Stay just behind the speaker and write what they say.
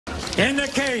In the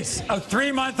case of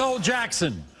 3-month-old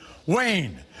Jackson,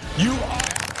 Wayne, you are...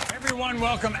 Everyone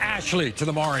welcome Ashley to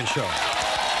the Maury Show.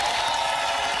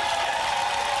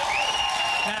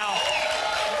 Now,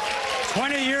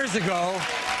 20 years ago,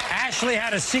 Ashley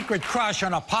had a secret crush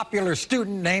on a popular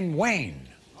student named Wayne.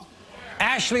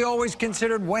 Ashley always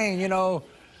considered Wayne, you know,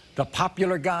 the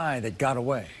popular guy that got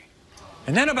away.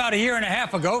 And then about a year and a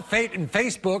half ago, fate and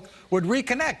Facebook would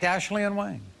reconnect Ashley and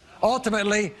Wayne.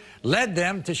 Ultimately led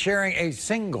them to sharing a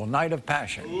single night of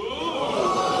passion.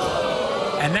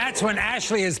 And that's when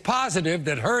Ashley is positive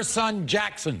that her son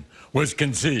Jackson was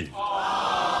conceived.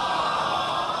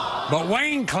 But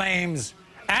Wayne claims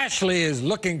Ashley is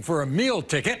looking for a meal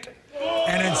ticket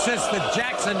and insists that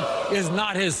Jackson is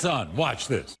not his son. Watch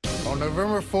this. On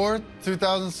November 4th,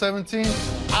 2017,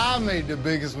 I made the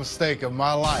biggest mistake of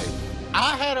my life.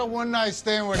 I had a one-night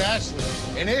stand with Ashley,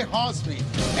 and it haunts me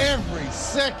every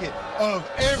second of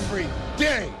every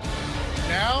day.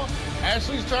 Now,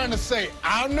 Ashley's trying to say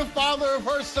I'm the father of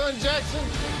her son, Jackson,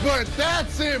 but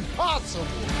that's impossible.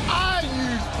 I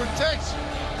use protection.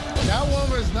 That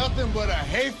woman is nothing but a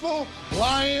hateful,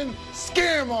 lying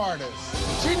scam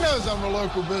artist. She knows I'm a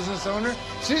local business owner.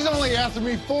 She's only after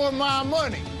me for my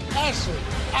money. Ashley,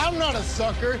 I'm not a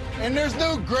sucker, and there's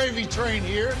no gravy train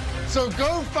here, so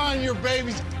go find your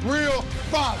baby's real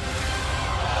father.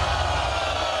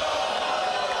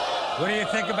 What do you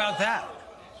think about that?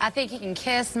 I think he can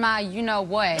kiss my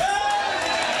you-know-what.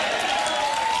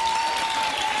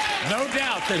 No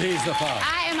doubt that he's the father.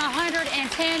 I am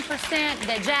 110%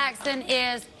 that Jackson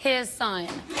is his son.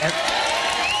 Okay.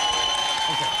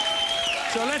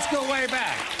 So let's go way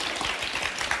back.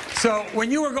 So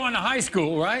when you were going to high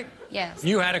school, right? Yes.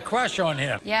 You had a crush on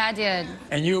him. Yeah, I did.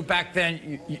 And you, back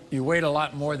then, you weighed a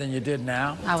lot more than you did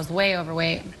now. I was way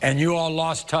overweight. And you all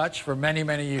lost touch for many,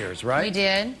 many years, right? We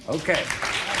did. Okay.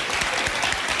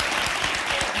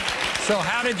 So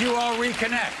how did you all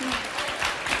reconnect?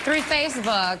 Through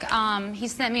Facebook. He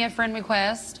sent me a friend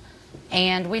request,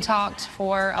 and we talked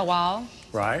for a while.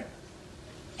 Right.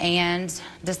 And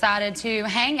decided to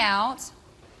hang out.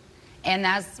 And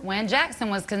that's when Jackson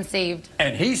was conceived.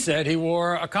 And he said he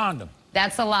wore a condom.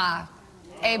 That's a lie.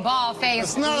 A bald-faced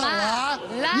It's not a lie.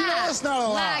 Lie. You know it's not a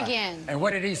lie. Lie again. And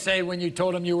what did he say when you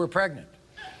told him you were pregnant?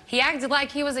 He acted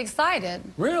like he was excited.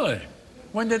 Really?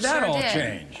 When did that Sure all did.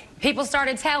 change? People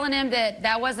started telling him that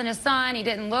that wasn't his son. He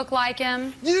didn't look like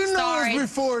him. You know Sorry. it was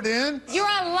before then. You're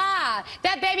a lie.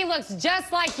 That baby looks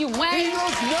just like you, Wayne. He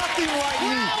looks nothing like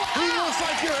me. He looks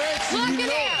like your ex. Look and you at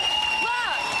know him. it.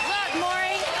 Look,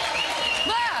 Maury.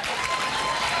 Look.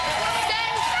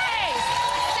 Same face.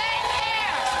 Same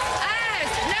hair.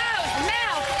 Eyes, nose,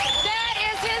 mouth. That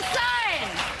is his son.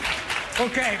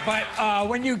 Okay, but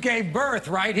when you gave birth,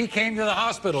 right, he came to the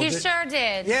hospital. He sure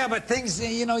did. Yeah, but things,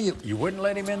 you know, you wouldn't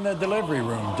let him in the delivery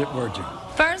room, would you?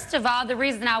 First of all, the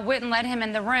reason I wouldn't let him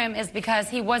in the room is because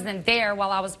he wasn't there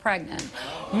while I was pregnant.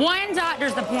 One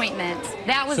doctor's appointment.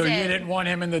 That was it. So you didn't want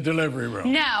him in the delivery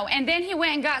room? No, and then he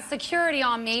went and got security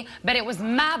on me, but it was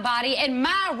my body and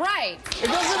my right. It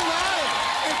doesn't matter.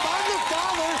 If I'm the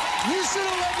father, you should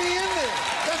have let me in there.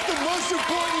 That's the most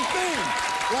important thing.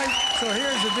 Like, so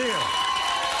here's the deal.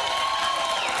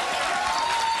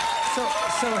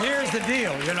 So here's the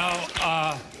deal, you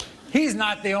know, he's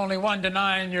not the only one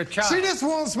denying your child. She just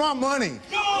wants my money.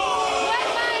 What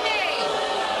money?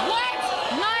 What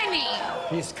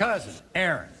money? His cousin,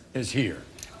 Aaron, is here.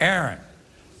 Aaron,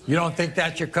 you don't think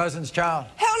that's your cousin's child?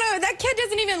 Hell no, that kid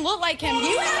doesn't even look like him.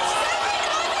 You have 7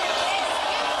 other kids.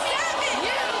 7.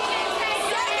 You can take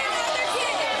 7 other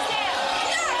kids.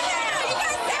 No, you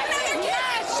got 7 other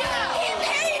kids. He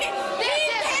paid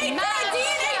for my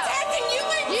DNA testing. You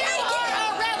wouldn't You take are it.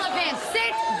 irrelevant.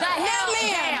 Sit the hell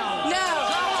down. No.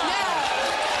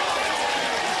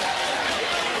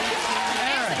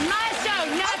 It's my show,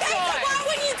 not Okay, so yours. why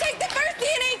wouldn't you take the first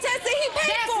DNA test that he paid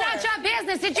That's for? not your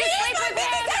business. Did you It is sleep my with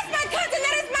business. him? That's my cousin.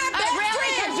 That is my best Really?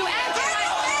 friend. Because you acted I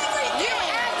know everything.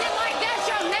 that's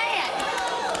your man.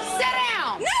 Sit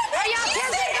down. No, Are y'all she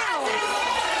kissing? said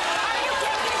Are you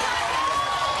kissing?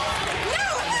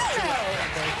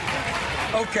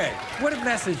 No. Okay, what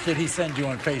message did he send you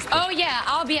on Facebook? Oh, yeah,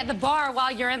 I'll be at the bar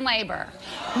while you're in labor.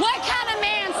 What kind of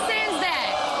man sends that?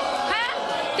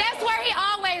 Huh? That's where he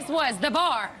always was, the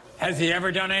bar. Has he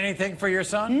ever done anything for your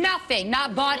son? Nothing,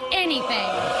 not bought anything.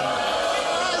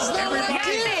 That's not what I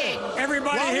did. Nothing.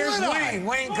 Everybody, Why here's would I? Wayne.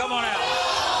 Wayne, come on out.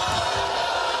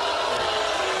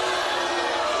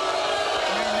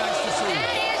 Very nice to see you.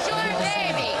 That is your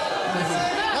baby.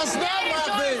 That's not That is my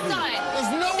your baby. son.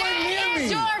 There's nowhere near That me. is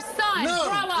your son. No,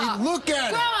 Grow up. look at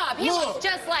it. Grow up. He Look. looks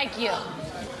just like you.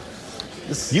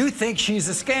 You think she's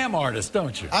a scam artist,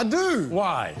 don't you? I do.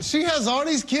 Why? She has all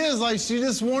these kids. Like, she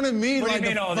just wanted me. What do like you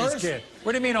mean all these kids?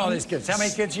 What do you mean all these kids? How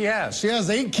many kids she has? She has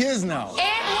 8 kids now. And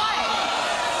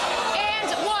what? And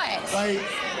what? Like,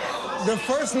 the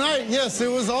first night, yes, it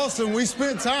was awesome. We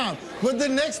spent time. But the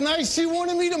next night, she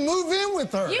wanted me to move in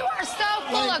with her. You are so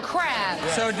full of crap.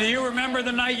 So do you remember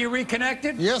the night you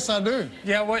reconnected? Yes, I do.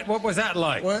 Yeah, what was that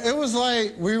like? Well, it was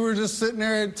like we were just sitting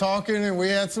there talking, and we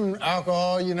had some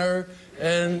alcohol, you know,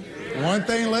 and one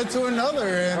thing led to another,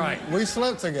 and we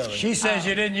slept together. She says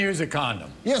you didn't use a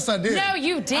condom. Yes, I did. No,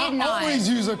 you did not. I always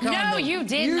use a condom. No, you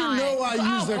did not. You know I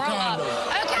use a grow condom.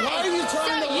 up. Okay. Why are you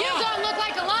trying to So you lie? gonna look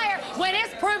like a liar when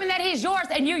it's proven that he's yours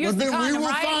and you used the then condom, we will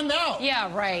right? find out.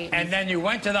 Yeah, right. And then you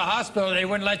went to the hospital, they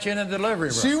wouldn't let you in the delivery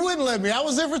room. She wouldn't let me. I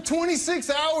was there for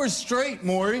 26 hours straight,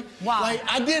 Maury. Wow. Like,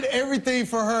 I did everything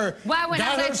for her. Why wouldn't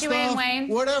I Got her let you in, stuff, Wayne?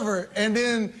 Whatever. And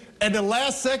then at the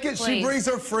last second, she Please. brings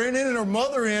her friend in and her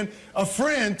mother in, a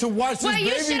friend, to watch Well, this you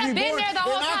baby should have be been born. there the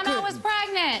whole and time I couldn't. was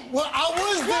pregnant. Well, I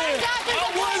was there. One doctor's I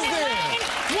was appointment, there.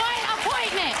 Wayne. One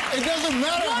appointment. It doesn't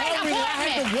matter One how many I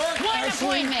had to work, One Ashley.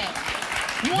 appointment.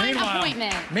 One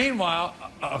appointment. Meanwhile,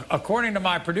 according to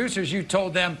my producers, you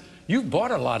told them you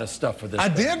bought a lot of stuff for this. I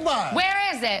baby. did buy it. Where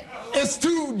is it? It's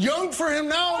too young for him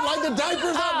now, like the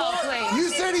diapers I bought. please. You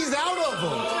said he's out of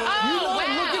them. Oh, You know,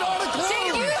 wow. look at all the clothes. See,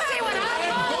 you see what I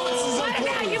boxes What of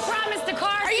about clothes. you promised the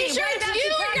car Are you seat? sure What it's about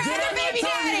you or promised your the other baby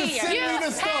daddy? Send me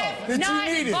the stuff have that you not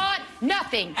needed. bought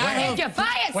nothing. have- If you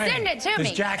buy it, Wait, send it to does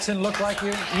me. Jackson look like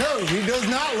you? No, he does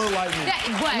not look like me.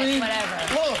 What? Whatever.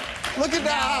 Look at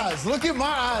the eyes. Look at my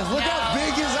eyes. Look how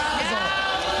big his eyes are.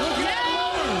 Look at that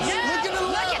nose. No. Look at the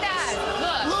lips. Look at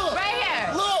that. Look. Right here.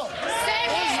 Look.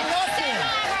 Send There's it. nothing.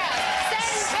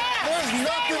 Send eyebrows. Send hair. There's Send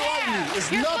nothing like me. hair.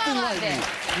 It's You're nothing full like of me.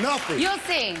 it. Nothing. You'll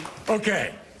see.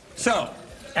 Okay, so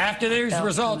after these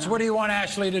results, what do you want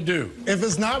Ashley to do? If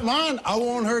it's not mine, I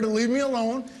want her to leave me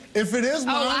alone. If it is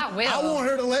mine, I will. want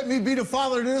her to let me be the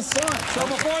father to this son. So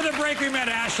before the break, we met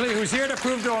Ashley, who's here to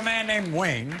prove to a man named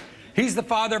Wayne he's the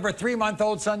father of her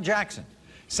 3-month-old son, Jackson.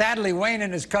 Sadly, Wayne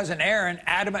and his cousin Aaron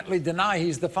adamantly deny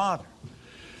he's the father.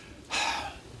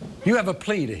 You have a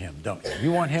plea to him, don't you?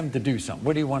 You want him to do something.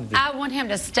 What do you want to do? I want him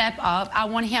to step up. I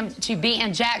want him to be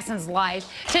in Jackson's life,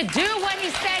 to do what he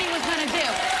said he was going to do.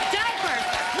 Diapers,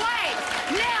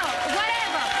 wipes, milk,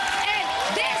 whatever. And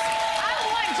this, I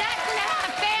want Jackson to have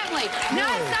a family,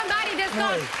 not somebody that's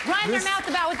going to run their mouth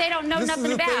about what they don't know nothing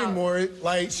This is the about. thing, Maury.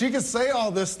 Like, she can say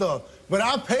all this stuff, but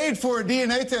I paid for a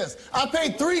DNA test. I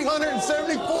paid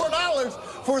 $374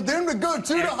 for them to go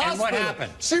to the hospital. And what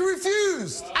happened? She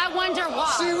refused. I wonder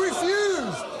why. She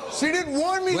refused. She didn't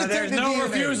want me to take There's the no DNA.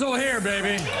 refusal here,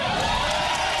 baby.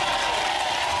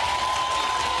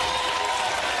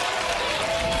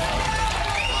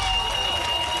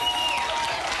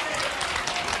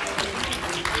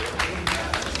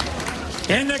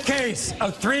 In the case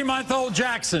of 3-month-old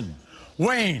Jackson,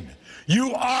 Wayne,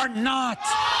 you are not.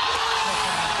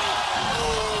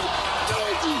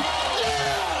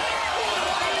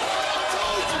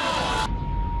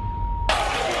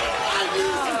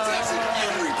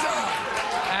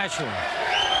 Ashley.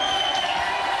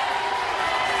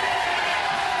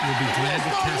 You'll be glad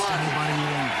to test anybody you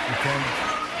want, okay?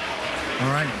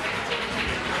 All right?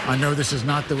 I know this is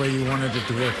not the way you wanted it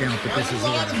to work out, but this is the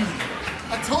way.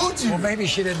 I told you. Well, maybe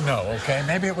she didn't know, okay?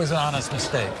 Maybe it was an honest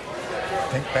mistake.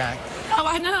 Think back. Oh,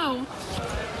 I know.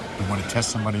 You want to test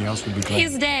somebody else, would be glad.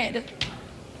 He's dead.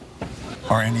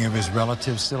 Are any of his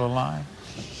relatives still alive?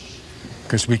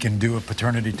 Because we can do a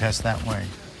paternity test that way,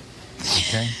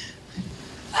 okay?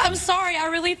 I'm sorry. I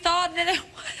really thought that it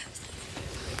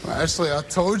was. Ashley, I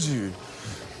told you.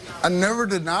 I never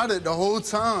denied it the whole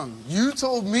time. You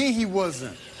told me he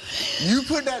wasn't. You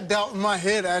put that doubt in my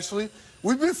head, Ashley.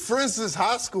 We've been friends since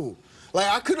high school. Like,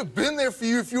 I could have been there for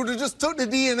you if you would have just took the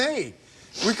DNA.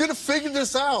 We could have figured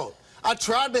this out. I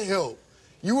tried to help.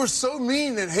 You were so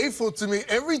mean and hateful to me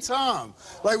every time.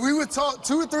 Like, we would talk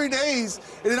 2 or 3 days,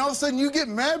 and then all of a sudden you get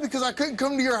mad because I couldn't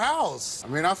come to your house. I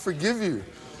mean, I forgive you.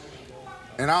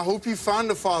 And I hope you find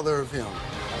the father of him.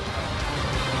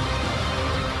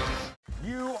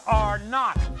 You are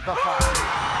not the father.